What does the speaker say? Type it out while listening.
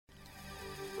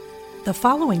The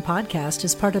following podcast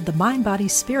is part of the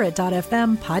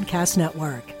MindBodySpirit.fm podcast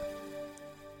network.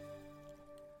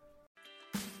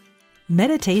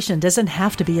 Meditation doesn't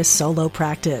have to be a solo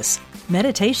practice.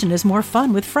 Meditation is more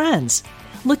fun with friends.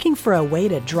 Looking for a way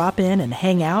to drop in and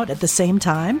hang out at the same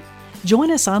time? Join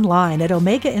us online at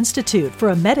Omega Institute for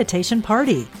a meditation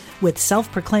party with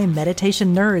self-proclaimed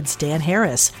meditation nerds Dan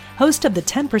Harris, host of the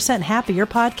 10% Happier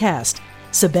podcast,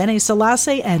 Sabene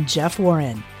Selassie, and Jeff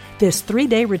Warren. This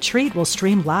 3-day retreat will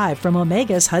stream live from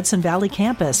Omega's Hudson Valley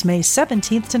campus May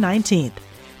 17th to 19th.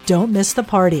 Don't miss the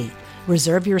party.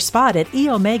 Reserve your spot at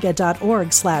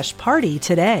eomega.org/party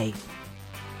today.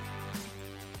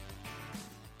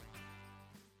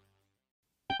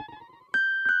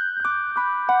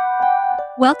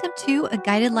 Welcome to A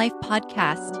Guided Life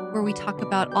podcast, where we talk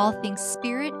about all things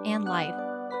spirit and life.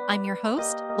 I'm your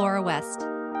host, Laura West.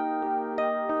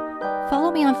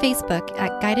 Follow me on Facebook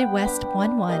at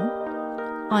GuidedWest11,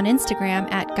 on Instagram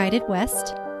at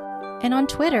GuidedWest, and on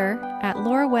Twitter at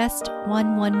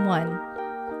LauraWest111.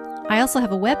 I also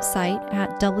have a website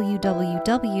at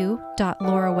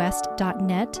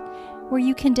www.laurawest.net, where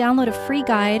you can download a free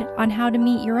guide on how to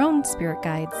meet your own spirit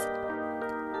guides.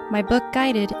 My book,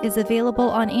 Guided, is available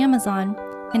on Amazon,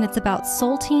 and it's about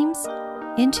soul teams,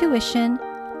 intuition,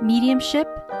 mediumship,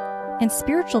 and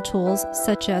spiritual tools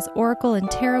such as oracle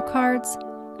and tarot cards,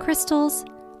 crystals,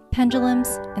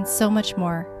 pendulums, and so much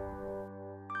more.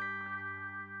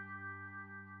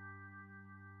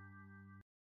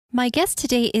 My guest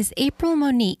today is April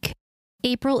Monique.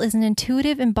 April is an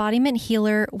intuitive embodiment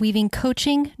healer weaving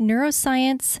coaching,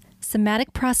 neuroscience,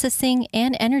 somatic processing,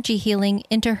 and energy healing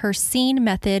into her SEEN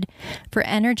method for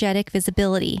energetic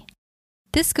visibility.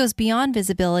 This goes beyond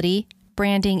visibility,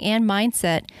 branding, and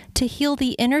mindset to heal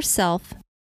the inner self,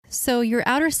 so your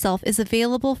outer self is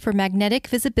available for magnetic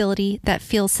visibility that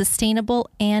feels sustainable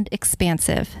and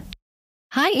expansive.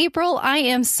 Hi, April. I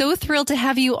am so thrilled to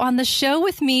have you on the show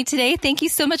with me today. Thank you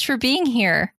so much for being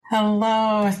here.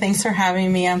 Hello. Thanks for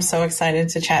having me. I'm so excited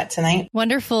to chat tonight.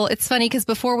 Wonderful. It's funny because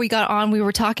before we got on, we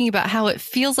were talking about how it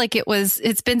feels like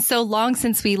it's been so long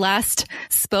since we last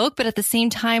spoke, but at the same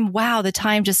time, wow, the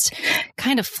time just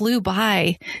kind of flew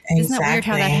by. Exactly. Isn't that weird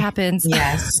how that happens?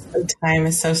 Yes. Time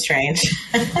is so strange.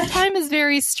 Time is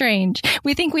very strange.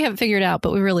 We think we have it figured out,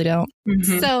 but we really don't.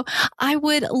 Mm-hmm. So I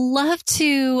would love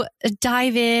to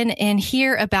dive in and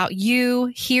hear about you,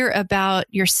 hear about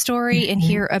your story, and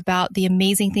hear about the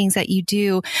amazing things that you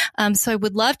do. So I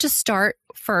would love to start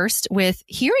first with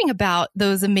hearing about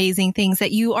those amazing things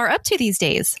that you are up to these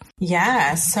days.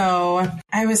 Yeah. So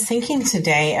I was thinking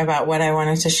today about what I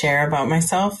wanted to share about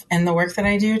myself and the work that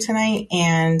I do tonight.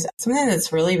 And something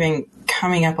that's really been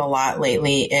coming up a lot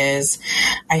lately is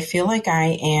I feel like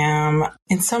I am,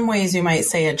 in some ways you might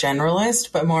say a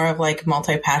generalist, but more of like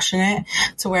multi-passionate,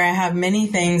 to where I have many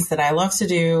things that I love to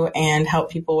do and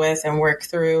help people with and work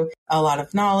through a lot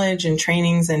of knowledge and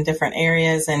trainings in different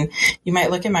areas. And you might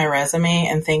look at my resume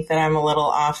and think that I'm a little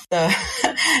off the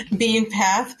beaten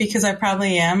path, because I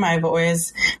probably am. I've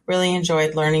always really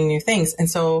enjoyed learning new things. And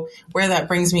so where that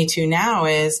brings me to now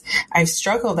is I've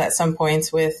struggled at some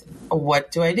points with,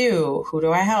 what do I do? Who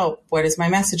do I help? What is my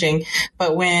messaging?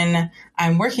 But when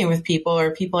I'm working with people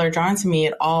or people are drawn to me,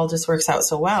 it all just works out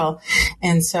so well.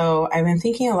 And so I've been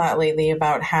thinking a lot lately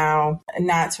about how,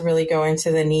 not to really go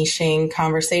into the niching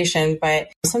conversation, but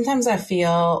sometimes I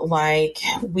feel like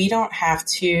we don't have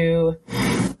to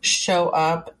show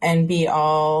up and be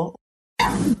all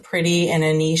pretty in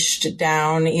a niched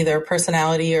down either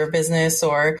personality or business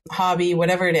or hobby,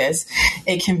 whatever it is.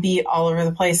 It can be all over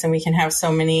the place, and we can have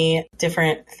so many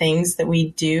different things that we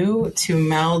do to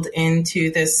meld into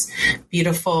this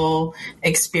beautiful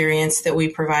experience that we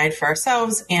provide for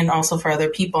ourselves and also for other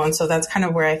people. And so that's kind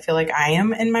of where I feel like I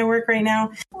am in my work right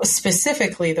now.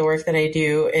 Specifically, the work that I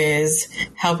do is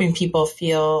helping people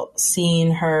feel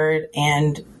seen, heard,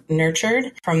 and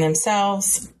nurtured from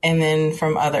themselves and then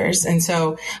from others. And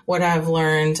so what I've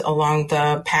learned along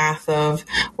the path of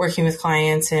working with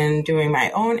clients and doing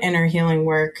my own inner healing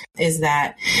work is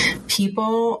that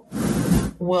people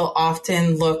will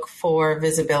often look for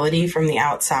visibility from the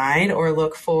outside or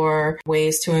look for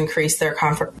ways to increase their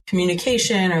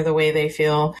communication or the way they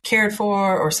feel cared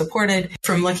for or supported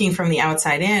from looking from the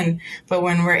outside in. But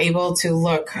when we're able to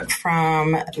look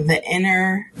from the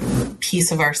inner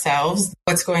piece of ourselves,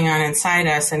 what's going on inside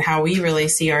us and how we really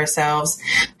see ourselves,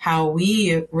 how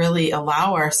we really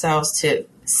allow ourselves to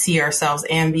see ourselves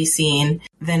and be seen,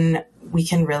 then we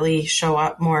can really show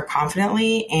up more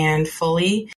confidently and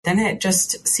fully, then it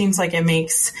just seems like it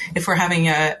makes, if we're having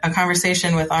a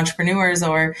conversation with entrepreneurs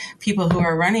or people who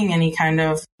are running any kind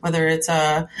of, whether it's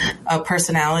a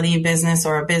personality business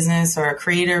or a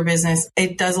creator business,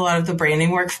 it does a lot of the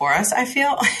branding work for us, I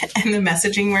feel, and the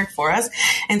messaging work for us.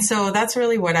 And so that's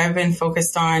really what I've been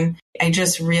focused on. I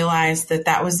just realized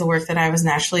that was the work that I was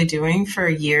naturally doing for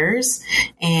years.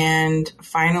 And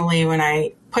finally, when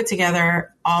I put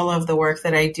together all of the work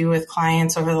that I do with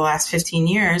clients over the last 15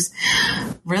 years,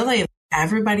 really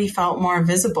everybody felt more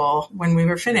visible when we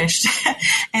were finished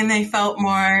and they felt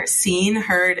more seen,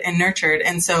 heard, and nurtured.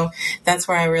 And so that's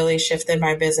where I really shifted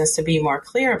my business to be more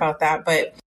clear about that.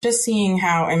 But just seeing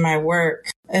how in my work,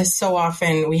 so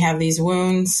often we have these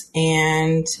wounds,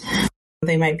 and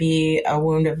they might be a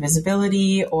wound of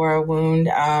visibility or a wound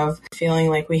of feeling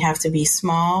like we have to be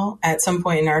small at some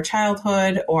point in our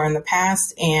childhood or in the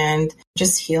past, and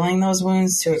just healing those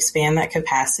wounds to expand that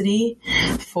capacity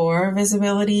for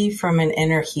visibility from an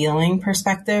inner healing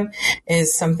perspective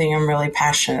is something I'm really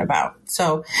passionate about.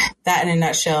 So that in a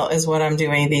nutshell is what I'm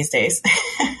doing these days.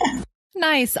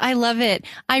 Nice. I love it.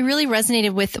 I really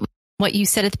resonated with what you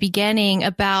said at the beginning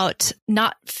about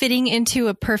not fitting into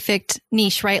a perfect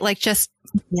niche, right? Like just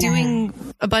doing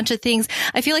a bunch of things.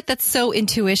 I feel like that's so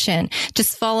intuition,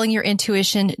 just following your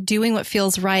intuition, doing what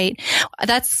feels right.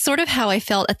 That's sort of how I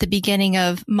felt at the beginning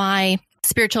of my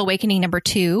spiritual awakening number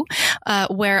 2,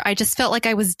 where I just felt like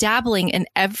I was dabbling in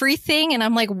everything. And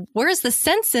I'm like, where's the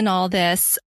sense in all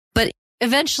this? But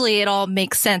eventually it all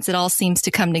makes sense. It all seems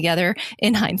to come together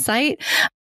in hindsight.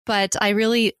 But I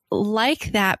really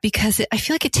like that because I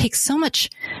feel like it takes so much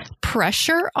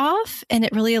pressure off, and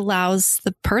it really allows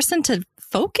the person to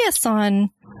focus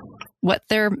on what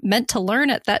they're meant to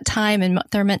learn at that time and what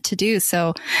they're meant to do.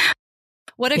 So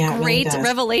what a great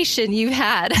revelation you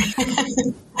had.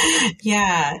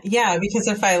 Yeah, because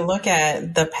if I look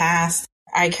at the past,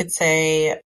 I could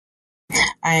say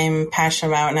I'm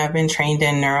passionate about, and I've been trained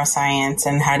in neuroscience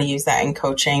and how to use that in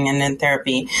coaching and in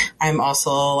therapy. I'm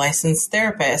also a licensed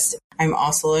therapist. I'm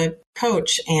also a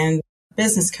coach and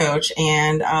business coach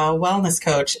and a wellness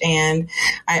coach. And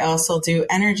I also do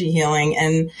energy healing.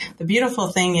 And the beautiful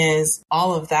thing is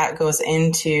all of that goes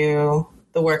into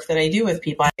the work that I do with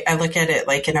people. I look at it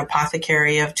like an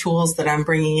apothecary of tools that I'm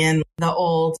bringing in. The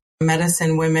old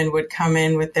medicine women would come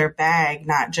in with their bag,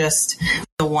 not just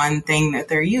the one thing that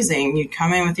they're using. You'd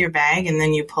come in with your bag and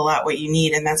then you pull out what you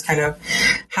need. And that's kind of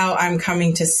how I'm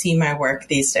coming to see my work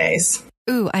these days.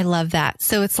 Ooh, I love that.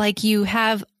 So it's like you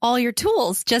have all your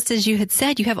tools, just as you had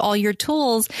said, you have all your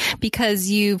tools because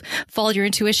you've followed your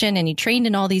intuition and you trained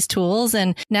in all these tools.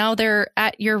 And now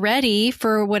you're ready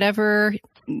for whatever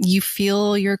you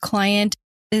feel your client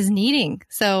is needing.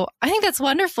 So I think that's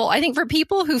wonderful. I think for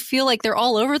people who feel like they're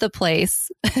all over the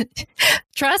place,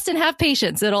 trust and have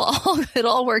patience. It'll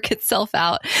all work itself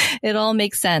out. It all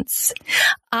makes sense.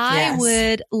 I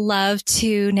would love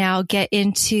to now get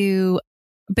into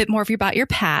a bit more about your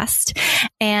past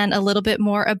and a little bit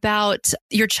more about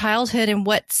your childhood and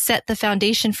what set the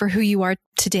foundation for who you are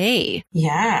today.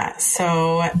 Yeah.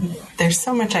 So there's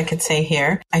so much I could say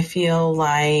here. I feel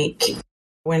like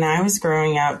when I was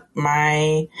growing up,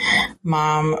 my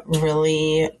mom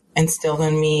really instilled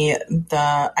in me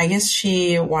I guess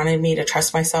she wanted me to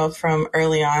trust myself from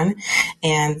early on,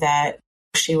 and that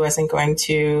she wasn't going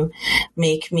to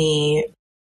make me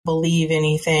believe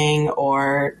anything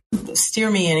or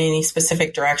steer me in any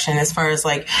specific direction as far as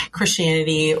like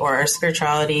Christianity or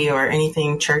spirituality or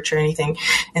anything, church or anything.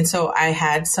 And so I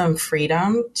had some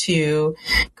freedom to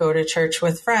go to church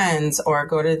with friends or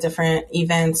go to different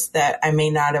events that I may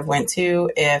not have went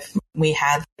to if we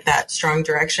had that strong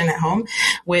direction at home,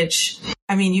 which,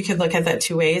 I mean, you could look at that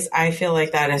two ways. I feel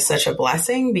like that is such a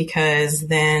blessing because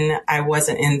then I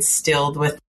wasn't instilled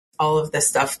with all of the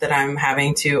stuff that I'm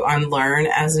having to unlearn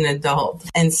as an adult.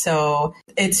 And so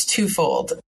it's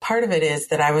twofold. Part of it is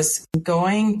that I was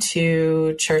going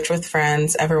to church with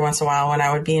friends every once in a while when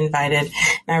I would be invited.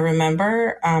 And I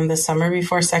remember the summer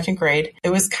before second grade,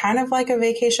 it was kind of like a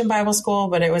vacation Bible school,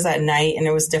 but it was at night and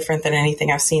it was different than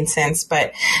anything I've seen since.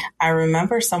 But I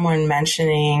remember someone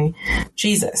mentioning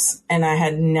Jesus, and I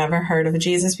had never heard of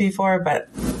Jesus before. But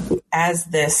as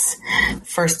this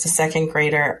first to second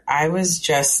grader, I was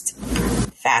just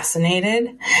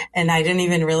fascinated, and I didn't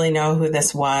even really know who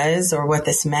this was or what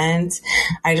this meant.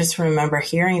 I just remember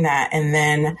hearing that, and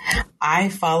then I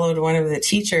followed one of the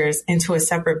teachers into a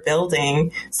separate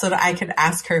building so that I could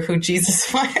ask her who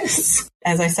Jesus was.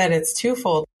 As I said, it's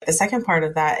twofold. The second part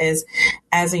of that is,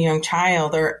 as a young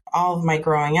child or all of my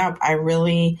growing up, I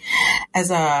really, as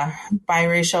a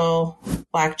biracial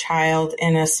Black child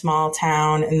in a small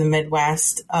town in the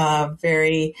Midwest, a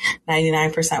very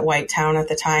 99% white town at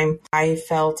the time. I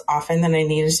felt often that I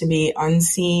needed to be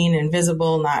unseen,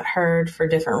 invisible, not heard for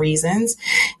different reasons.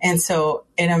 And so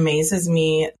it amazes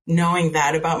me knowing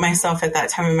that about myself at that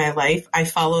time in my life. I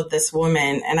followed this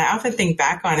woman, and I often think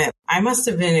back on it. I must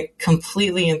have been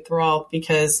completely enthralled,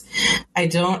 because I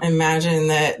don't imagine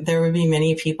that there would be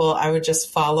many people I would just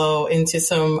follow into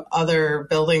some other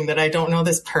building that I don't know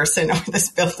this person or this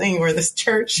building or this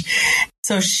church.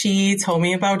 So she told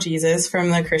me about Jesus from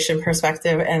the Christian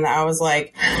perspective, and I was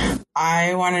like,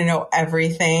 I want to know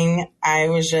everything. I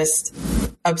was just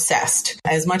obsessed,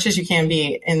 as much as you can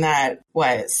be in that,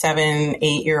 7,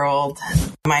 8-year-old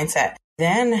mindset.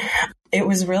 Then it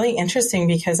was really interesting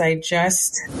because I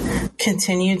just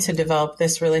continued to develop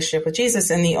this relationship with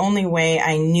Jesus. And the only way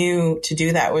I knew to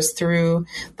do that was through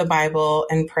the Bible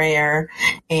and prayer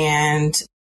and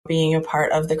being a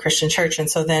part of the Christian church. And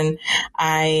so then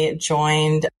I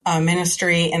joined a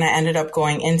ministry, and I ended up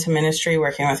going into ministry,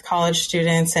 working with college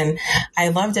students, and I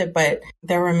loved it. But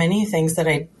there were many things that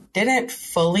I didn't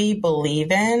fully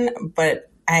believe in, but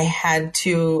I had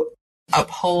to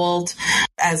uphold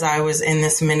as I was in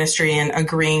this ministry and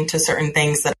agreeing to certain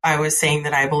things that I was saying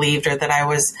that I believed or that I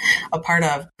was a part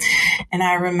of. And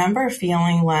I remember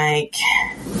feeling like,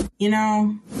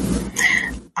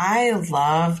 I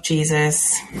love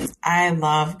Jesus. I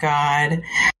love God.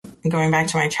 Going back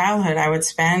to my childhood, I would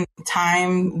spend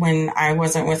time when I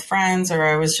wasn't with friends or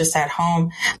I was just at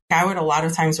home. I would a lot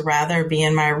of times rather be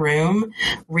in my room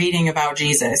reading about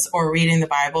Jesus or reading the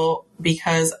Bible,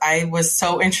 because I was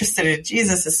so interested in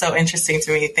Jesus. Is so interesting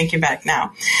to me thinking back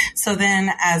now. So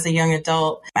then as a young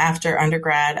adult, after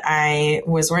undergrad, I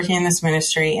was working in this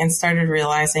ministry and started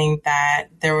realizing that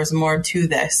there was more to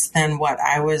this than what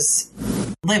I was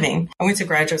living. I went to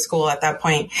graduate school at that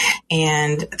point,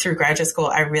 and through graduate school,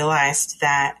 I realized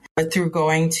that through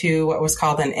going to what was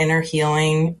called an inner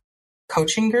healing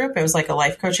coaching group. It was like a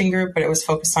life coaching group, but it was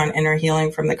focused on inner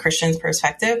healing from the Christian's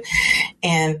perspective.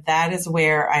 And that is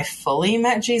where I fully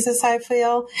met Jesus, I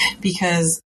feel,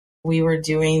 because we were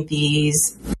doing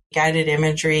these guided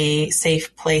imagery,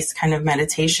 safe place kind of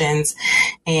meditations.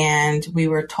 And we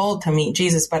were told to meet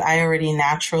Jesus, but I already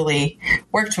naturally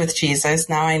worked with Jesus.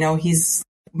 Now I know he's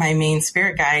my main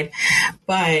spirit guide,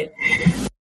 but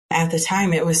at the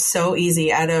time, it was so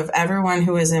easy. Out of everyone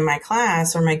who was in my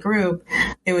class or my group,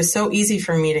 it was so easy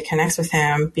for me to connect with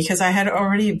him because I had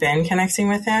already been connecting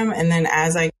with him. And then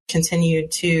as I continued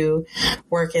to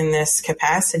work in this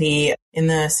capacity in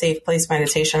the safe place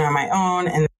meditation on my own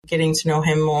and getting to know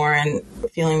him more and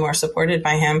feeling more supported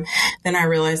by him, then I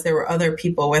realized there were other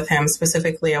people with him,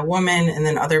 specifically a woman, and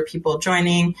then other people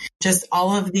joining. Just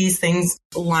all of these things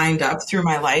lined up through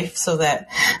my life so that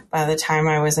by the time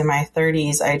I was in my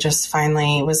 30s, I just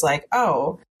finally was like,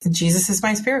 oh, Jesus is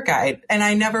my spirit guide. And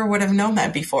I never would have known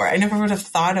that before. I never would have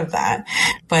thought of that.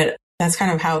 But that's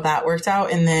kind of how that worked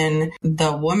out. And then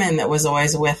the woman that was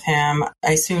always with him,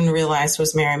 I soon realized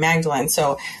was Mary Magdalene.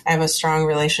 So I have a strong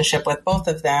relationship with both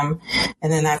of them.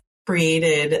 And then that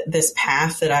created this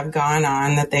path that I've gone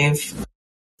on that they've,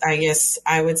 I guess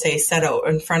I would say, set out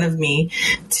in front of me.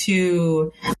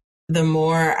 To the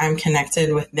more I'm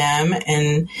connected with them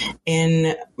and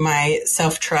in my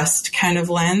self-trust kind of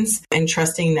lens and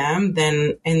trusting them,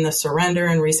 then in the surrender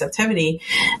and receptivity,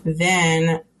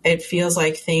 then it feels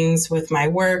like things with my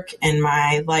work and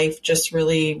my life just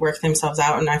really work themselves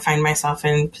out. And I find myself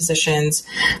in positions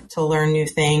to learn new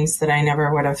things that I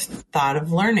never would have thought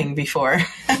of learning before.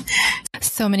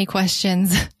 So many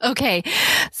questions. Okay.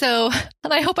 So,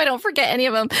 and I hope I don't forget any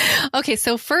of them. Okay.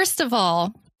 So first of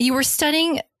all, you were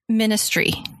studying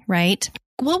ministry, right?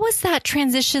 What was that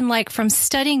transition like from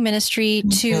studying ministry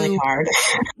to really hard?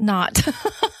 Not?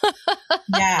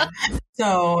 Yeah.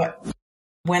 So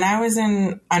when I was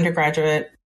in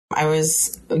undergraduate, I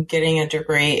was getting a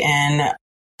degree in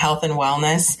health and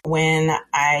wellness. When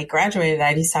I graduated,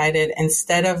 I decided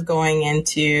instead of going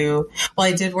into,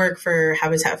 I did work for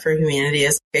Habitat for Humanity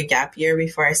as a gap year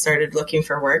before I started looking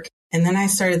for work. And then I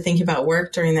started thinking about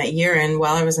work during that year. And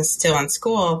while I was still in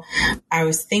school, I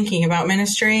was thinking about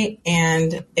ministry.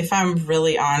 And if I'm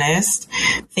really honest,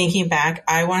 thinking back,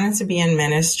 I wanted to be in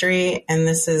ministry. And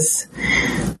this is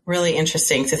really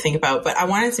interesting to think about, but I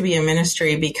wanted to be in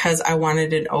ministry because I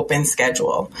wanted an open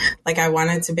schedule. Like I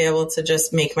wanted to be able to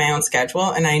just make my own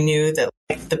schedule. And I knew that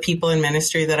the people in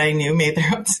ministry that I knew made their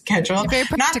own schedule. Very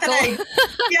practical. Not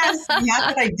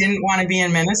that I didn't want to be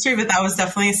in ministry, but that was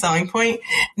definitely a selling point.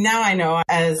 Now I know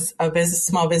as a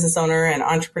small business owner and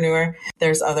entrepreneur,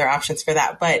 there's other options for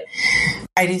that. But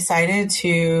I decided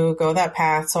to go that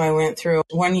path. So I went through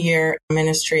a 1-year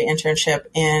ministry internship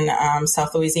in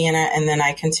South Louisiana, and then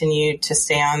I continued to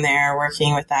stay on there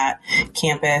working with that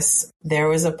campus. There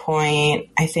was a point,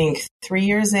 I think 3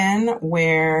 years in,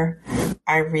 where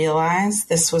I realized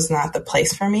this was not the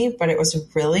place for me, but it was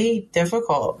really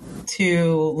difficult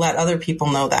to let other people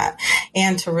know that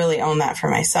and to really own that for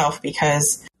myself,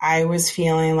 because I was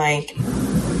feeling like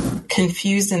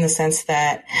confused in the sense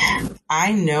that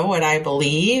I know what I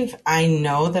believe. I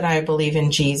know that I believe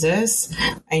in Jesus.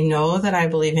 I know that I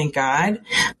believe in God,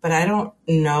 but I don't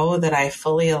know that I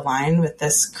fully align with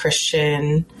this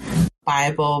Christian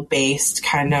Bible-based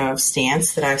kind of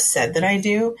stance that I've said that I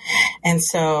do. And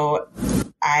so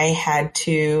I had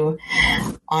to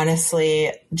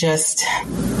honestly just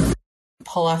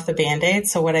pull off the Band-Aid.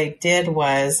 So what I did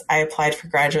was I applied for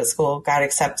graduate school, got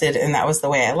accepted, and that was the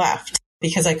way I left,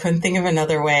 because I couldn't think of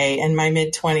another way. In my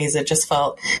mid-20s, it just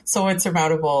felt so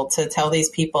insurmountable to tell these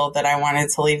people that I wanted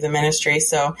to leave the ministry.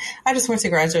 So I just went to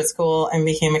graduate school and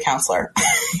became a counselor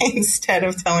instead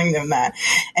of telling them that.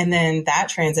 And then that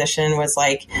transition was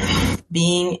like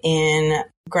being in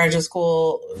graduate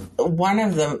school. One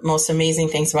of the most amazing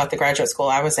things about the graduate school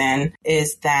I was in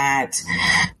is that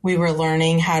we were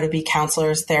learning how to be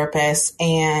counselors, therapists,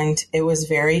 and it was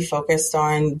very focused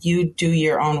on you do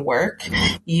your own work,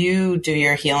 you do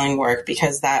your healing work,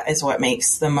 because that is what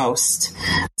makes the most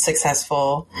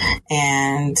successful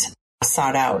and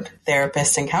sought out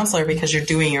therapist and counselor, because you're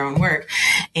doing your own work.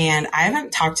 And I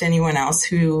haven't talked to anyone else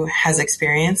who has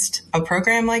experienced a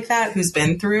program like that, who's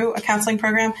been through a counseling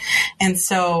program. And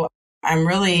so I'm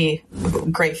really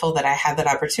grateful that I had that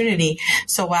opportunity.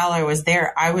 So while I was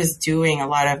there, I was doing a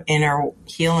lot of inner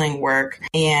healing work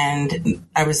and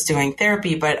I was doing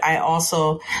therapy, but I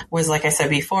also was, like I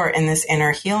said before, in this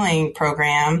inner healing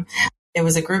program. It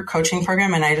was a group coaching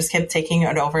program, and I just kept taking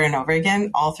it over and over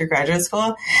again all through graduate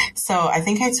school. So I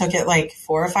think I took it like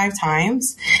 4 or 5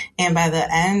 times. And by the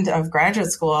end of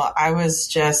graduate school, I was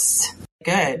just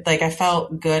good. Like, I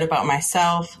felt good about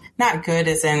myself, not good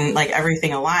as in like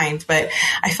everything aligned, but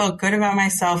I felt good about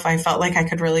myself. I felt like I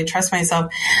could really trust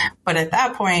myself. But at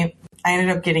that point, I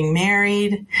ended up getting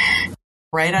married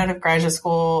right out of graduate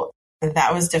school.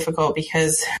 That was difficult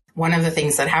because one of the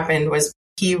things that happened was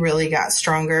he really got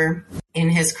stronger in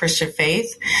his Christian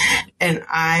faith, and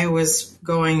I was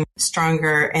going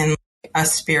stronger in a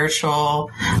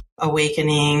spiritual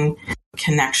awakening,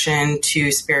 connection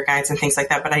to spirit guides and things like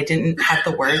that, but I didn't have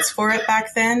the words for it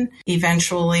back then.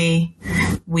 Eventually,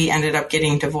 we ended up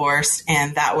getting divorced,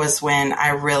 and that was when I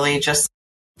really just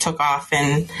took off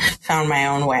and found my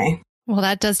own way. Well,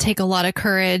 that does take a lot of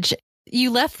courage.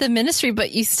 You left the ministry,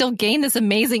 but you still gained this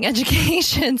amazing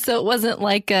education. So it wasn't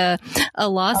like a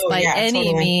loss by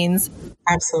any means.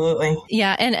 Absolutely.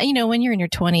 Yeah. And, you know, when you're in your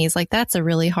 20s, like that's a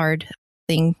really hard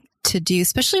thing to do,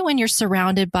 especially when you're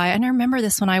surrounded by, and I remember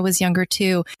this when I was younger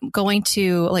too, going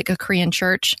to like a Korean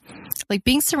church, like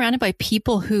being surrounded by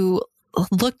people who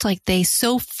looked like they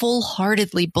so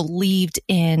full-heartedly believed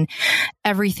in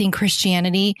everything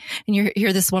Christianity. And you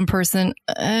hear this one person,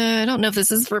 I don't know if this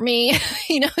is for me.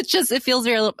 You know, it feels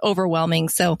very overwhelming.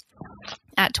 So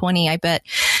at 20, I bet,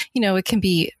 you know, it can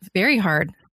be very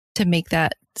hard to make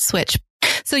that switch.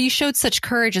 So you showed such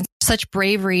courage and such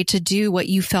bravery to do what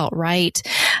you felt right,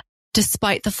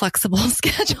 despite the flexible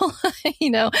schedule,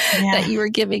 that you were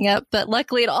giving up. But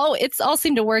luckily it's all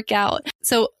seemed to work out.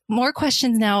 So more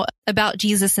questions now about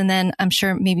Jesus. And then I'm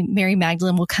sure maybe Mary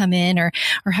Magdalene will come in or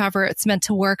however it's meant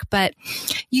to work. But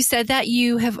you said that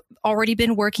you have already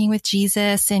been working with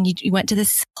Jesus and you went to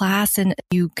this class and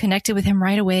you connected with him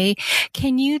right away.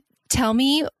 Can you tell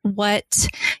me what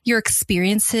your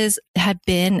experiences had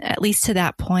been, at least to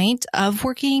that point, of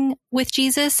working with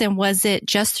Jesus? And was it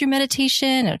just through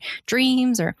meditation or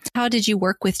dreams, or how did you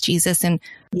work with Jesus? And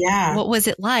what was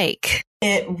it like?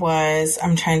 It was,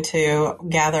 I'm trying to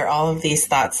gather all of these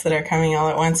thoughts that are coming all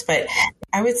at once, but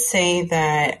I would say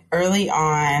that early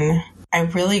on, I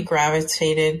really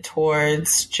gravitated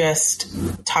towards just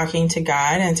talking to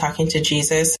God and talking to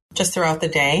Jesus just throughout the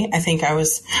day. I think I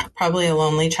was probably a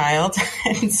lonely child.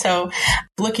 And so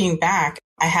looking back,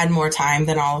 I had more time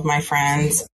than all of my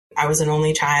friends. I was an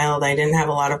only child. I didn't have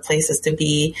a lot of places to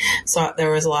be. So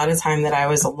there was a lot of time that I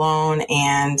was alone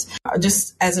and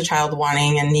just as a child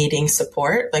wanting and needing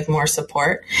support, like more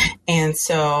support. And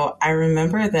so I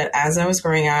remember that as I was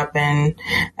growing up and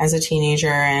as a teenager,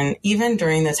 and even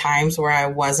during the times where I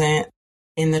wasn't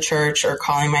in the church or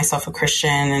calling myself a Christian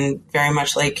and very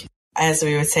much like, as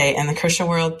we would say in the Christian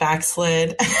world,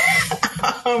 backslid,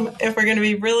 if we're going to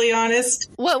be really honest.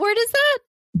 What word is that?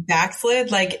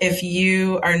 backslid. Like if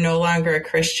you are no longer a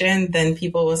Christian, then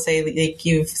people will say like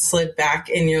you've slid back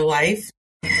in your life.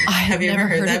 Have you ever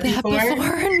heard that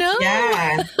before? No.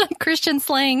 Yeah. Christian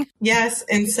slang. Yes.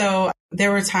 And so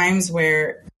there were times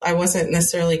where I wasn't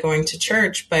necessarily going to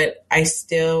church, but I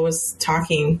still was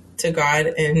talking to God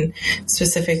and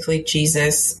specifically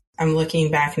Jesus. I'm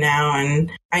looking back now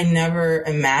and I never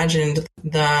imagined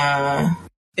the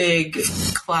big,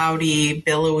 cloudy,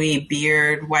 billowy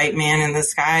beard, white man in the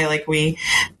sky like we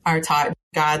are taught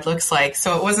God looks like.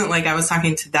 So it wasn't like I was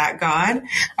talking to that God.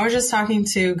 I was just talking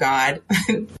to God,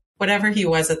 whatever he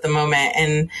was at the moment.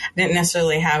 And I didn't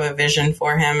necessarily have a vision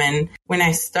for him. And when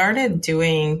I started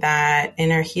doing that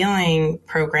inner healing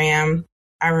program,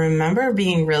 I remember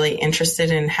being really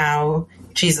interested in how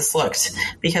Jesus looked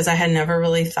because I had never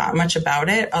really thought much about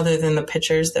it other than the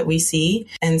pictures that we see.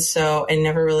 And so it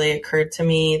never really occurred to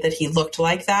me that he looked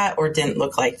like that or didn't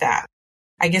look like that.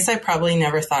 I guess I probably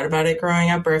never thought about it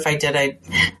growing up, or if I did,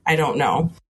 I don't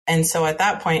know. And so at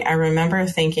that point, I remember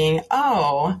thinking,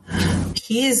 oh,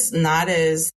 he's not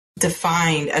as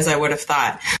defined as I would have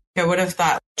thought. I would have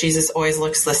thought Jesus always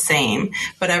looks the same,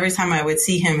 but every time I would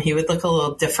see him, he would look a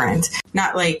little different,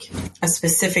 not like a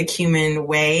specific human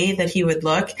way that he would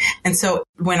look. And so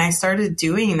when I started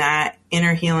doing that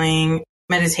inner healing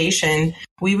meditation,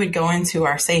 we would go into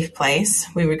our safe place.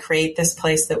 We would create this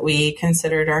place that we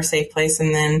considered our safe place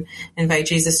and then invite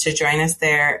Jesus to join us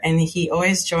there. And he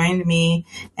always joined me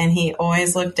and he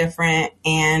always looked different.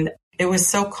 And it was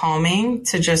so calming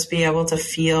to just be able to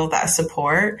feel that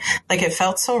support. Like it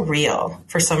felt so real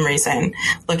for some reason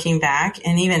looking back.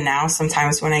 And even now,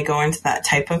 sometimes when I go into that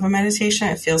type of a meditation,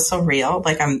 it feels so real,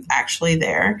 like I'm actually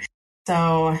there.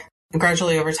 So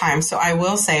gradually over time. So I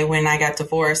will say when I got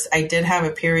divorced, I did have a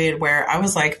period where I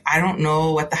was like, I don't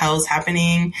know what the hell is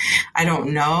happening. I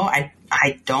don't know.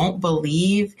 I don't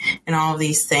believe in all of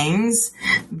these things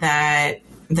that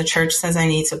the church says I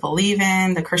need to believe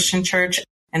in, the Christian church,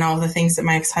 and all the things that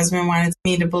my ex-husband wanted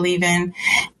me to believe in.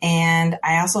 And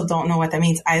I also don't know what that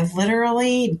means. I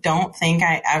literally don't think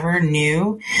I ever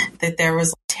knew that there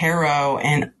was tarot.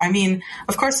 And I mean,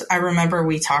 of course, I remember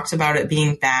we talked about it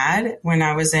being bad when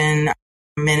I was in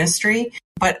ministry,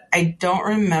 but I don't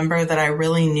remember that I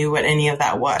really knew what any of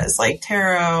that was, like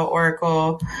tarot,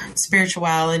 oracle,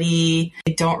 spirituality.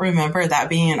 I don't remember that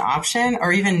being an option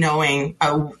or even knowing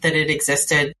that it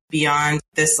existed beyond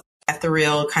this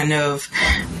ethereal kind of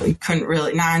couldn't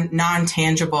really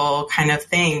non-tangible kind of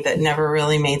thing that never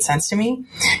really made sense to me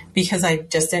because I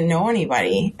just didn't know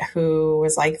anybody who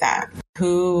was like that,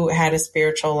 who had a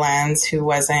spiritual lens, who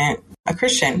wasn't a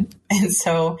Christian. And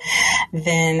so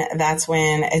then that's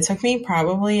when it took me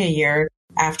probably a year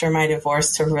after my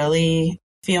divorce to really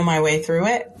feel my way through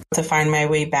it, to find my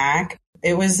way back.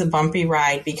 It was a bumpy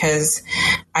ride because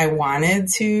I wanted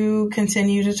to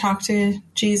continue to talk to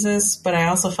Jesus, but I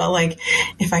also felt like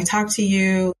if I talk to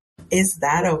you, is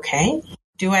that okay?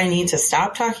 Do I need to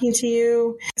stop talking to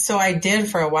you? So I did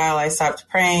for a while. I stopped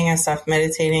praying. I stopped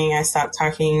meditating. I stopped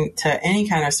talking to any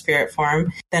kind of spirit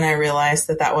form. Then I realized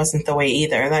that that wasn't the way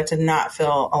either. That did not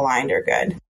feel aligned or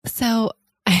good. So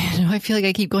I know I feel like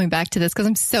I keep going back to this because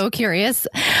I'm so curious.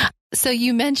 So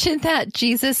you mentioned that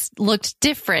Jesus looked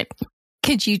different.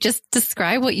 Could you just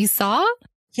describe what you saw?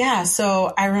 Yeah.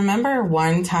 So I remember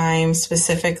one time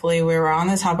specifically, we were on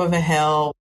the top of a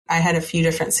hill. I had a few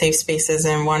different safe spaces,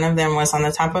 and one of them was on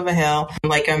the top of a hill,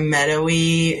 like a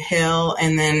meadowy hill,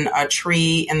 and then a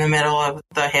tree in the middle of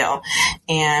the hill.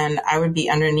 And I would be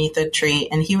underneath the tree,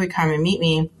 and he would come and meet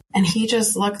me. And he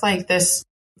just looked like this.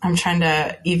 I'm trying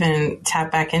to even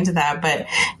tap back into that, but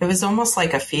it was almost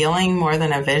like a feeling more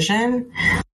than a vision.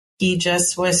 He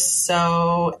just was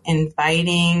so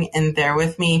inviting and there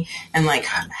with me and like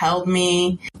held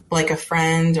me like a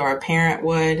friend or a parent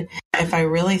would. If I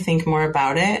really think more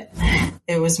about it,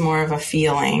 it was more of a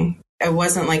feeling. It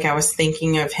wasn't like I was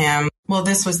thinking of him. Well,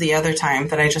 this was the other time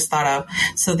that I just thought of.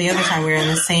 So the other time we were in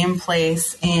the same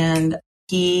place and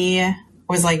he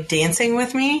was like dancing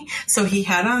with me. So he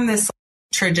had on this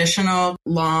traditional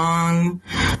long,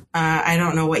 I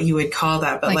don't know what you would call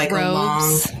that, but like a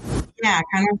long, yeah,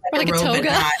 kind of like a robe toga? and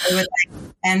hat. It would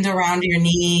like end around your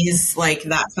knees, like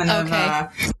that kind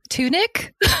of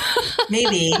tunic.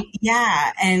 Maybe,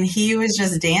 yeah. And he was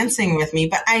just dancing with me,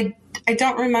 but I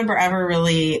don't remember ever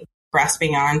really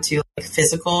grasping on to like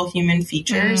physical human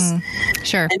features.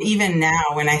 Sure. And even now,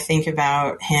 when I think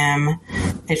about him,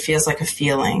 it feels like a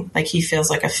feeling. Like he feels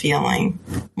like a feeling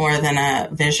more than a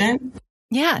vision.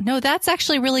 Yeah, no, that's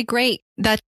actually really great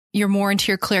that you're more into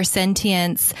your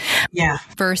clairsentience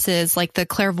versus like the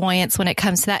clairvoyance when it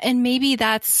comes to that. And maybe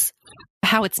that's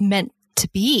how it's meant to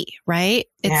be, right?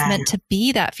 It's meant to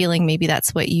be that feeling. Maybe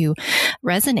that's what you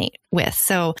resonate with.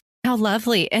 So how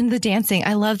lovely. And the dancing,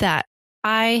 I love that.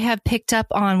 I have picked up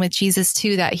on with Jesus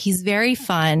too, that he's very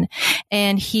fun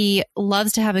and he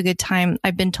loves to have a good time.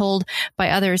 I've been told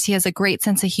by others, he has a great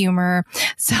sense of humor.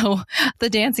 So the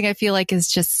dancing, I feel like, is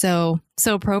just so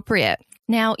appropriate.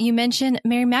 Now, you mentioned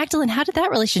Mary Magdalene. How did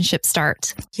that relationship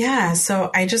start? Yeah.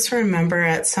 So I just remember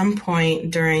at some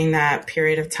point during that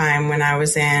period of time when I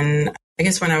was in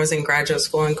graduate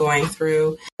school and going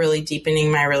through really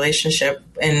deepening my relationship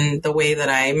and the way that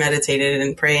I meditated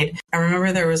and prayed, I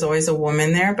remember there was always a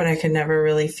woman there, but I could never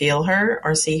really feel her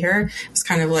or see her. It was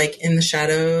kind of like in the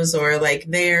shadows or like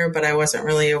there, but I wasn't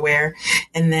really aware.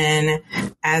 And then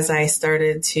as I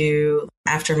started to,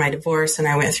 after my divorce and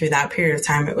I went through that period of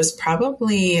time, it was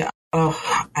probably,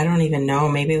 I don't even know,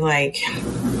 maybe like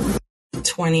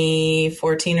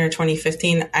 2014 or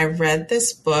 2015, I read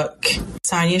this book,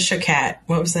 Sonia Choquette.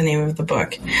 What was the name of the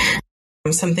book?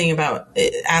 Something about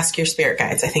Ask Your Spirit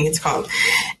Guides, I think it's called.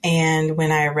 And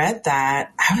when I read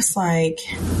that, I was like,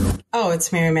 oh,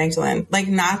 it's Mary Magdalene. Like,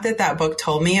 not that that book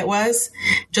told me it was,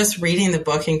 just reading the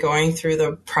book and going through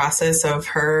the process of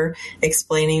her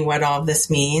explaining what all of this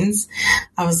means.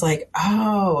 I was like,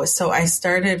 oh, so I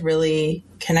started really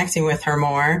connecting with her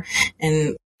more.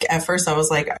 And at first I was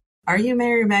like, are you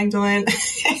Mary Magdalene?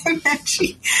 And then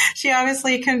she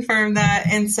obviously confirmed that.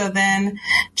 And so then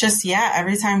just,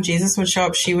 every time Jesus would show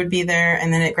up, she would be there.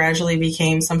 And then it gradually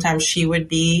became sometimes she would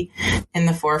be in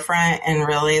the forefront and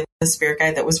really the spirit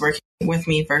guide that was working with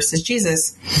me versus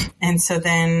Jesus. And so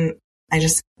then I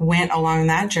just went along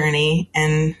that journey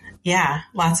and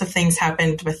lots of things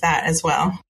happened with that as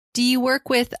well. Do you work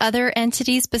with other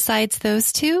entities besides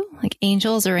those two, like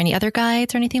angels or any other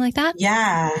guides or anything like that?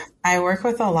 Yeah, I work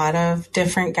with a lot of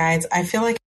different guides. I feel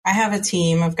like I have a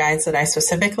team of guides that I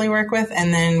specifically work with.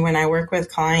 And then when I work with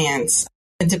clients,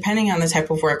 depending on the type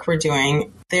of work we're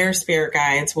doing, their spirit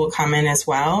guides will come in as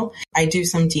well. I do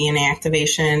some DNA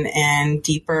activation and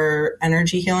deeper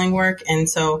energy healing work. And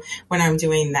so when I'm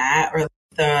doing that or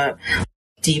the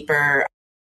deeper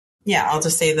I'll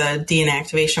just say the DNA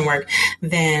activation work,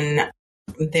 then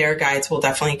their guides will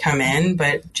definitely come in.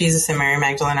 But Jesus and Mary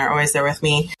Magdalene are always there with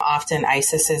me. Often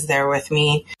Isis is there with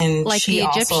me. And like she the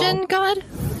Egyptian god?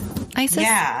 Isis?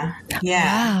 Yeah.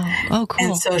 Wow. Oh, cool.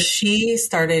 And so she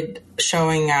started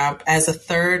showing up as a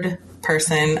third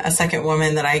person, a second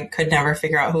woman that I could never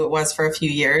figure out who it was for a few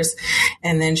years.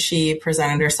 And then she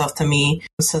presented herself to me.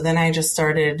 So then I just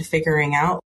started figuring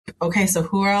out, okay, so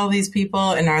who are all these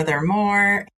people and are there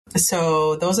more?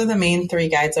 So those are the main three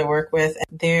guides I work with.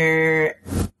 There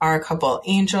are a couple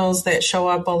angels that show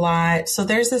up a lot. So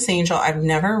there's this angel I've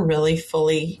never really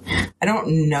I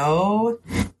don't know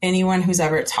anyone who's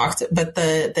ever talked to, but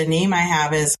the name I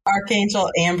have is Archangel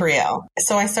Ambriel.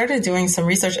 So I started doing some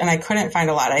research and I couldn't find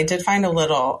a lot. I did find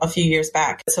a few years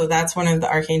back. So that's one of the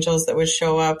archangels that would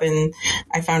show up. And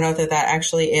I found out that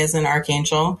actually is an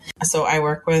archangel. So I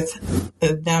work with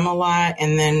them a lot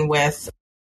and then with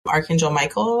Archangel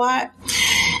Michael a lot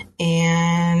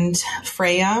and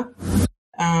Freya.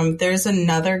 There's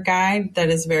another guide that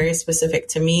is very specific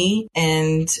to me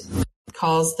and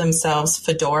calls themselves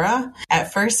Fedora.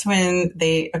 At first, when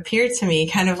they appeared to me,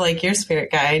 kind of like your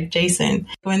spirit guide, Jason,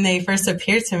 when they first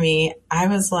appeared to me, I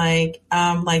was like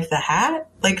the hat,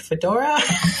 like Fedora.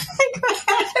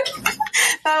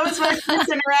 That was my first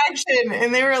interaction.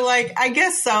 And they were like, I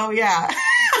guess so. Yeah.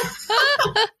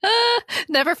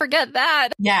 Never forget that.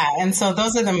 Yeah. And so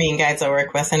those are the main guides I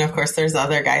work with. And of course, there's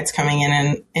other guides coming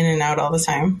in and out all the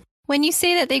time. When you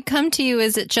say that they come to you,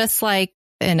 is it just like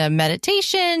in a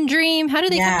meditation, dream? How do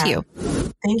they come to you?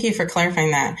 Thank you for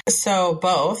clarifying that. So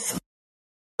both.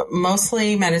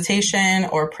 Mostly meditation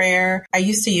or prayer. I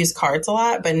used to use cards a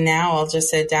lot, but now I'll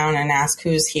just sit down and ask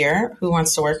who's here, who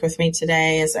wants to work with me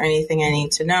today. Is there anything I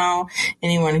need to know?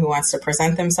 Anyone who wants to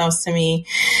present themselves to me?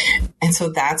 And so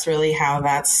that's really how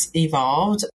that's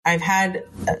evolved. I've had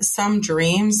some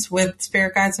dreams with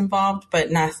spirit guides involved,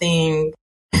 but nothing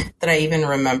that I even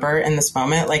remember in this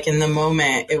moment. Like in the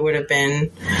moment, it would have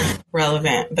been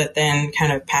relevant, but then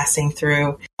kind of passing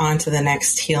through onto the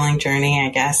next healing journey, I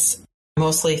guess.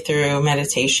 Mostly through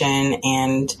meditation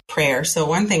and prayer. So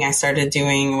one thing I started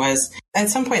doing was at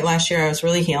some point last year, I was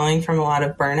really healing from a lot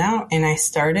of burnout and I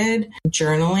started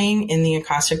journaling in the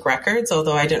Akashic records,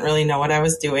 although I didn't really know what I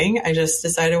was doing. I just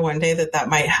decided one day that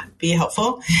might be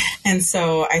helpful. And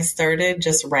so I started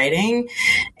just writing.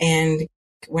 And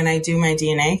when I do my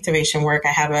DNA activation work,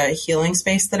 I have a healing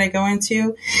space that I go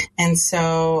into. And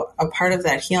so a part of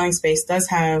that healing space does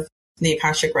have the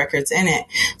Akashic Records in it.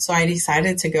 So I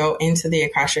decided to go into the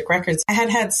Akashic Records. I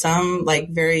had some like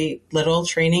very little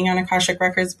training on Akashic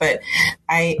Records, but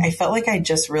I felt like I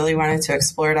just really wanted to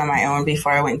explore it on my own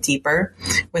before I went deeper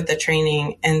with the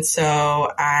training. And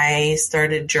so I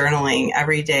started journaling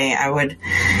every day. I would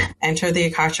enter the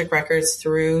Akashic Records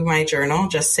through my journal,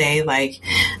 just say like,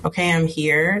 okay, I'm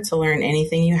here to learn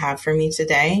anything you have for me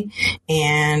today.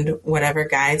 And whatever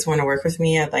guides want to work with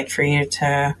me, I'd like for you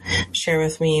to share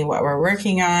with me what we're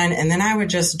working on. And then I would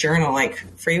just journal, like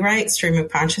free write, stream of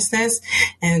consciousness,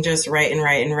 and just write and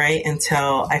write and write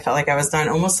until I felt like I was done.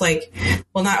 Almost like,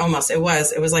 well, not almost, it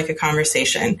was like a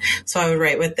conversation. So I would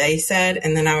write what they said,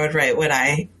 and then I would write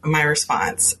my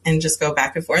response, and just go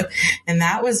back and forth. And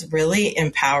that was really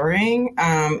empowering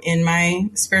in my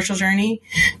spiritual journey,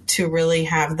 to really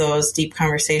have those deep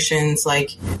conversations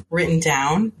like written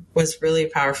down was really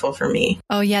powerful for me.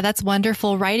 Oh yeah, that's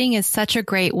wonderful. Writing is such a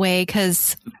great way,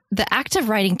 because the act of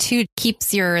writing too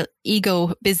keeps your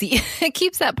ego busy. It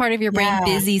keeps that part of your brain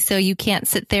busy, so you can't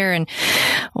sit there and,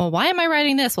 well, why am I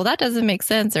writing this? Well, that doesn't make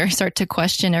sense, or start to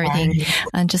question everything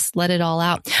and just let it all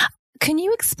out. Can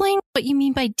you explain what you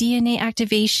mean by DNA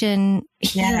activation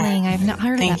healing? I've not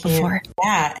heard of that before.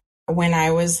 Yeah. When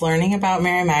I was learning about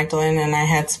Mary Magdalene, and I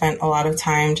had spent a lot of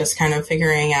time just kind of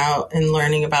figuring out and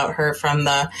learning about her from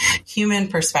the human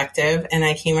perspective, and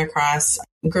I came across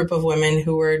a group of women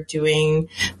who were doing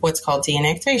what's called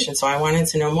DNA activation. So I wanted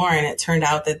to know more, and it turned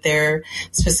out that their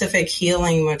specific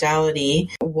healing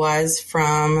modality was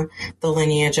from the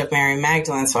lineage of Mary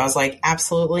Magdalene. So I was like,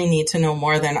 absolutely need to know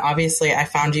more. Then obviously I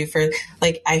found you for,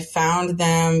 like, I found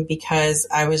them because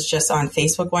I was just on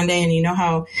Facebook one day, and you know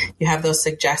how you have those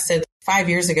suggested. 5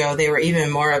 years ago, they were even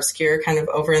more obscure, kind of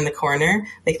over in the corner,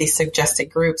 like these suggested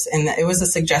groups. And it was a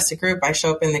suggested group. I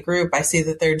show up in the group. I see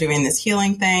that they're doing this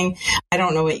healing thing. I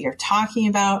don't know what you're talking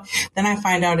about. Then I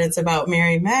find out it's about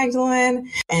Mary Magdalene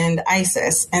and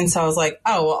Isis. And so I was like,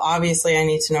 oh, well, obviously I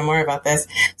need to know more about this.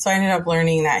 So I ended up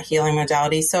learning that healing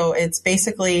modality. So it's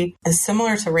basically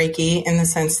similar to Reiki in the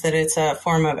sense that it's a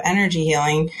form of energy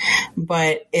healing,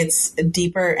 but it's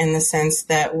deeper in the sense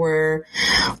that we're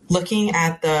looking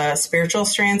at the spiritual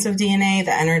strands of DNA,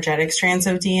 the energetic strands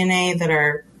of DNA that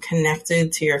are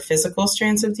connected to your physical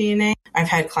strands of DNA. I've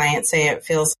had clients say it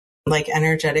feels like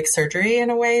energetic surgery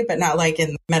in a way, but not like in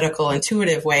the medical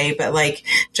intuitive way, but like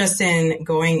just in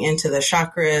going into the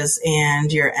chakras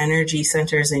and your energy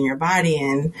centers in your body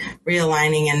and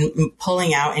realigning and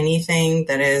pulling out anything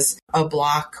that is a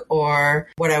block or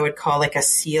what I would call like a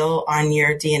seal on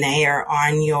your DNA or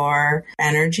on your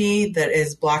energy that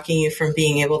is blocking you from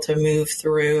being able to move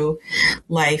through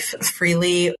life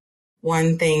freely.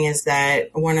 One thing is that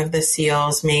one of the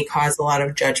seals may cause a lot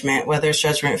of judgment, whether it's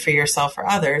judgment for yourself or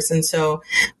others. And so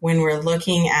when we're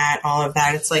looking at all of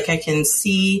that, it's like I can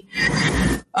see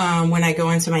when I go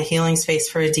into my healing space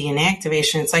for a DNA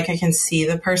activation, it's like I can see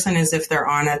the person as if they're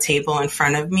on a table in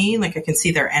front of me. Like I can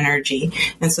see their energy.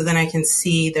 And so then I can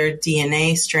see their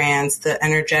DNA strands, the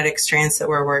energetic strands that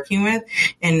we're working with.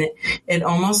 And it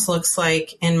almost looks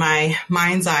like in my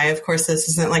mind's eye, of course, this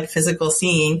isn't like physical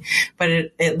seeing, but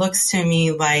it looks to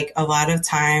me like a lot of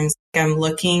times I'm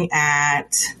looking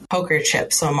at poker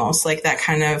chips, almost like that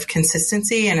kind of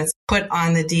consistency, and it's put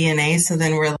on the DNA. So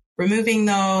then we're removing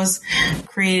those,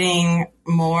 creating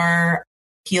more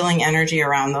healing energy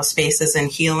around those spaces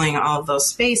and healing all of those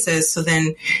spaces. So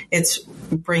then it's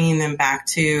bringing them back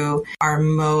to our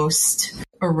most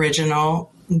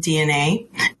original DNA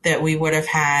that we would have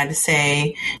had,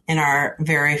 say, in our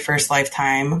very first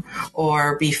lifetime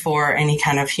or before any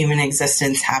kind of human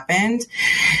existence happened.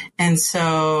 And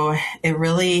so it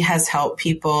really has helped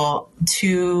people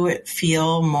to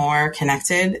feel more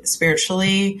connected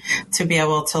spiritually, to be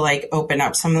able to like open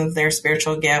up some of their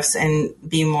spiritual gifts and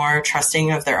be more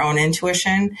trusting of their own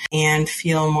intuition and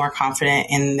feel more confident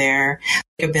in their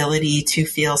ability to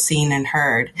feel seen and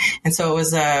heard. And so it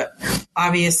was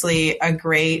obviously a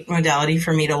great modality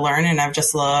for me to learn, and I've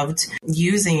just loved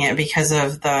using it because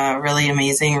of the really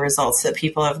amazing results that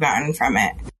people have gotten from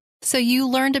it. So you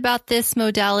learned about this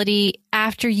modality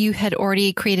after you had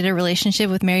already created a relationship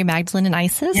with Mary Magdalene and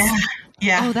Isis?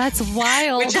 Yeah. Oh, that's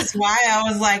wild. Which is why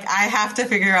I was like, I have to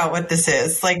figure out what this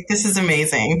is. Like, this is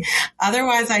amazing.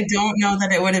 Otherwise, I don't know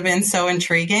that it would have been so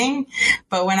intriguing.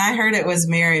 But when I heard it was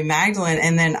Mary Magdalene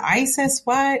and then Isis,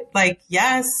 what? Like,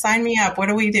 yes, sign me up. What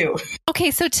do we do?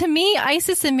 Okay, so to me,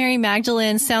 Isis and Mary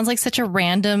Magdalene sounds like such a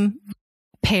random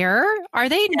pair. Are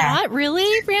they not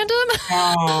really random?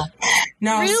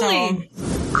 No. Really?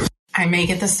 So I may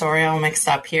get the story all mixed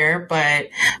up here, but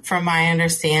from my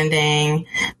understanding,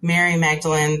 Mary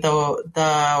Magdalene,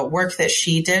 the work that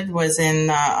she did was in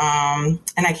the,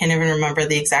 and I can't even remember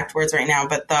the exact words right now,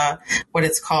 but what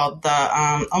it's called,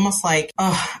 almost like,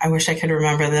 I wish I could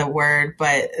remember the word,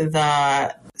 but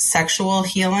the sexual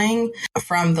healing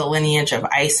from the lineage of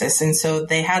Isis. And so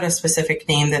they had a specific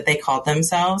name that they called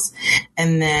themselves.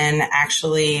 And then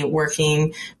actually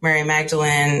Mary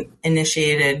Magdalene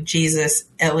initiated Jesus,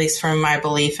 at least from my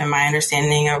belief and my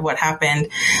understanding of what happened,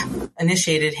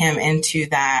 initiated him into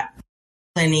that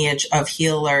lineage of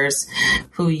healers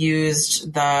who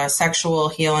used the sexual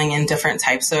healing and different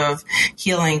types of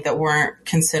healing that weren't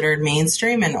considered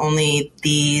mainstream, and only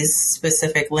these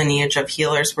specific lineage of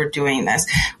healers were doing this,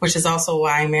 which is also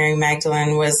why Mary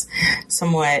Magdalene was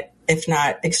somewhat, if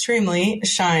not extremely,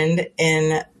 shunned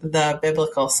in the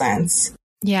biblical sense.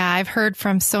 Yeah, I've heard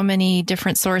from so many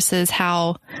different sources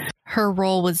how her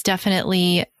role was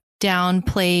definitely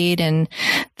downplayed, and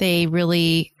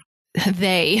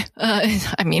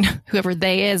whoever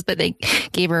they is, but they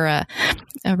gave her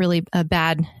a really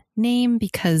bad name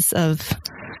because of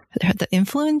the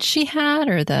influence she had,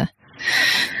 or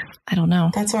I don't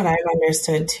know. That's what I've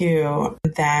understood too,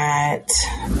 that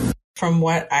from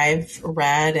what I've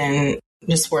read and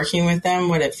just working with them,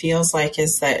 what it feels like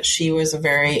is that she was a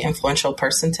very influential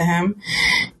person to him.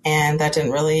 And that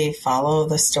didn't really follow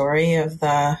the story of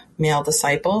the male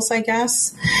disciples, I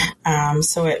guess.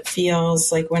 So it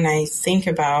feels like when I think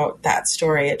about that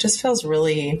story, it just feels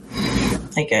really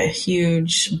like a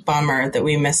huge bummer that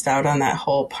we missed out on that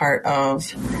whole part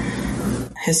of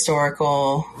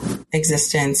historical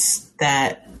existence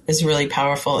that is really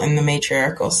powerful in the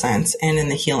matriarchal sense and in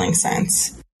the healing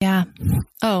sense. Yeah.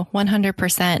 Oh,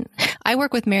 100%. I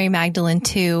work with Mary Magdalene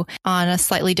too on a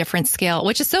slightly different scale,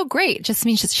 which is so great. It just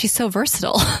means she's so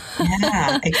versatile.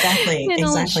 Yeah, exactly.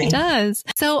 Exactly. She does.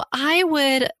 So I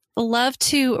would love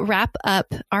to wrap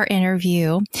up our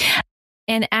interview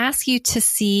and ask you to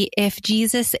see if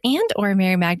Jesus and or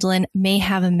Mary Magdalene may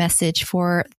have a message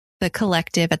for the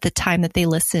collective at the time that they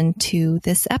listen to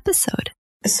this episode.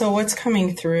 So what's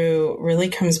coming through really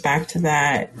comes back to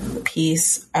that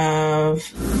piece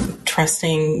of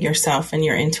trusting yourself and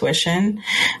your intuition.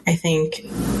 I think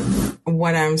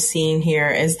what I'm seeing here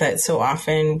is that so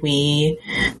often we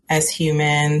as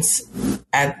humans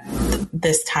at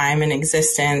this time in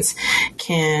existence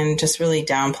can just really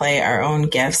downplay our own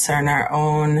gifts and our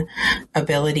own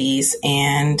abilities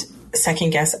and second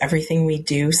guess everything we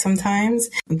do sometimes.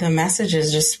 The message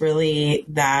is just really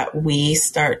that we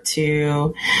start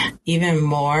to, even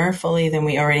more fully than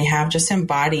we already have, just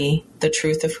embody the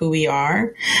truth of who we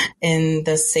are in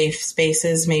the safe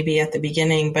spaces, maybe at the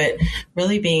beginning, but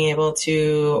really being able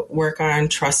to work on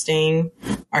trusting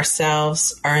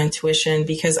ourselves, our intuition,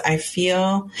 because I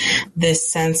feel this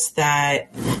sense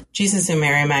that Jesus and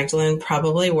Mary Magdalene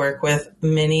probably work with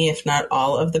many, if not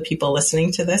all, of the people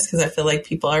listening to this, because I feel like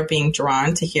people are being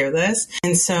drawn to hear this.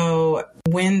 And so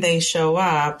when they show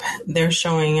up, they're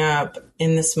showing up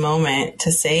in this moment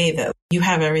to say that you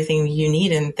have everything you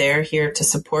need and they're here to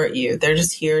support you. They're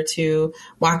just here to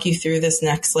walk you through this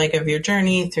next leg of your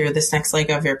journey, through this next leg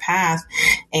of your path,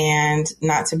 and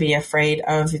not to be afraid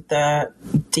of the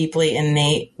deeply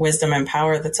innate wisdom and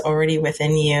power that's already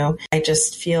within you. I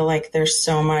just feel like there's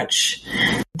so much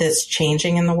that's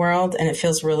changing in the world, and it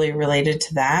feels really related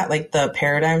to that, like the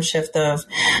paradigm shift of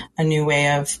a new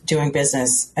way of doing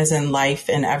business, as in life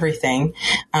and everything,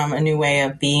 a new way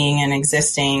of being and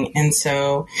existing. And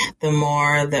so the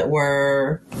more that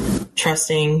we're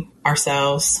trusting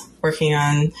ourselves, working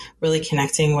on really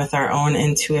connecting with our own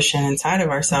intuition inside of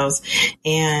ourselves,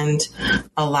 and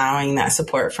allowing that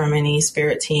support from any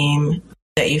spirit team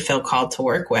that you feel called to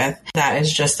work with, that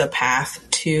is just a path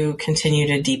to continue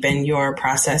to deepen your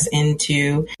process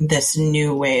into this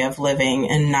new way of living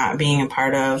and not being a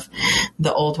part of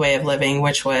the old way of living,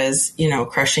 which was,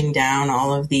 crushing down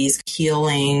all of these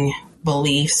healing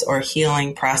beliefs or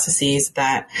healing processes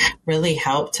that really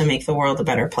help to make the world a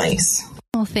better place.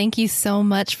 Well, thank you so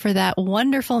much for that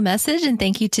wonderful message. And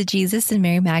thank you to Jesus and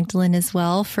Mary Magdalene as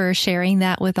well for sharing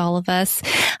that with all of us.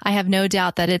 I have no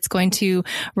doubt that it's going to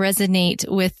resonate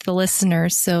with the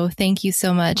listeners. So thank you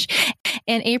so much.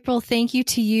 And April, thank you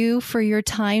to you for your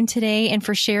time today and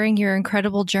for sharing your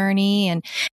incredible journey and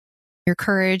your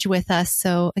courage with us.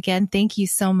 So again, thank you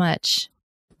so much.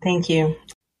 Thank you.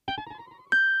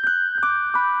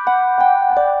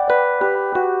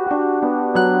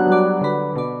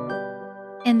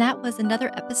 And that was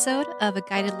another episode of A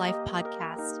Guided Life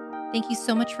podcast. Thank you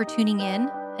so much for tuning in.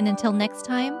 And until next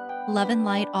time, love and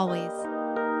light always.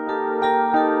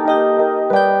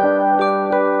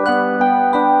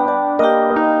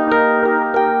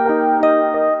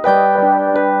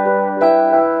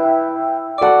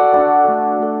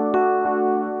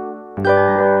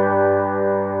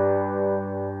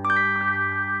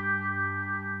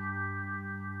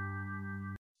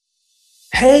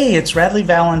 Hey, it's Radley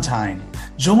Valentine.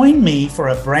 Join me for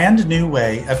a brand new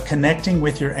way of connecting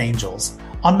with your angels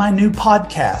on my new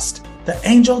podcast, The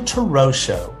Angel Tarot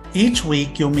Show. Each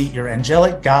week, you'll meet your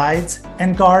angelic guides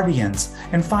and guardians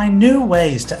and find new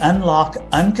ways to unlock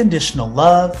unconditional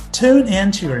love, tune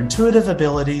into your intuitive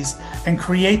abilities, and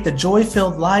create the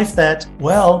joy-filled life that,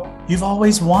 well, you've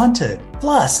always wanted.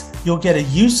 Plus, you'll get a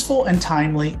useful and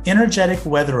timely energetic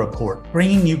weather report,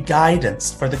 bringing you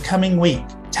guidance for the coming week.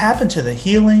 Tap into the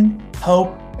healing,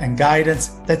 hope, and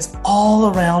guidance that's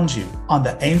all around you on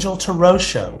the Angel Tarot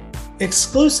Show,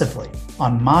 exclusively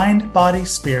on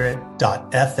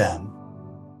mindbodyspirit.fm.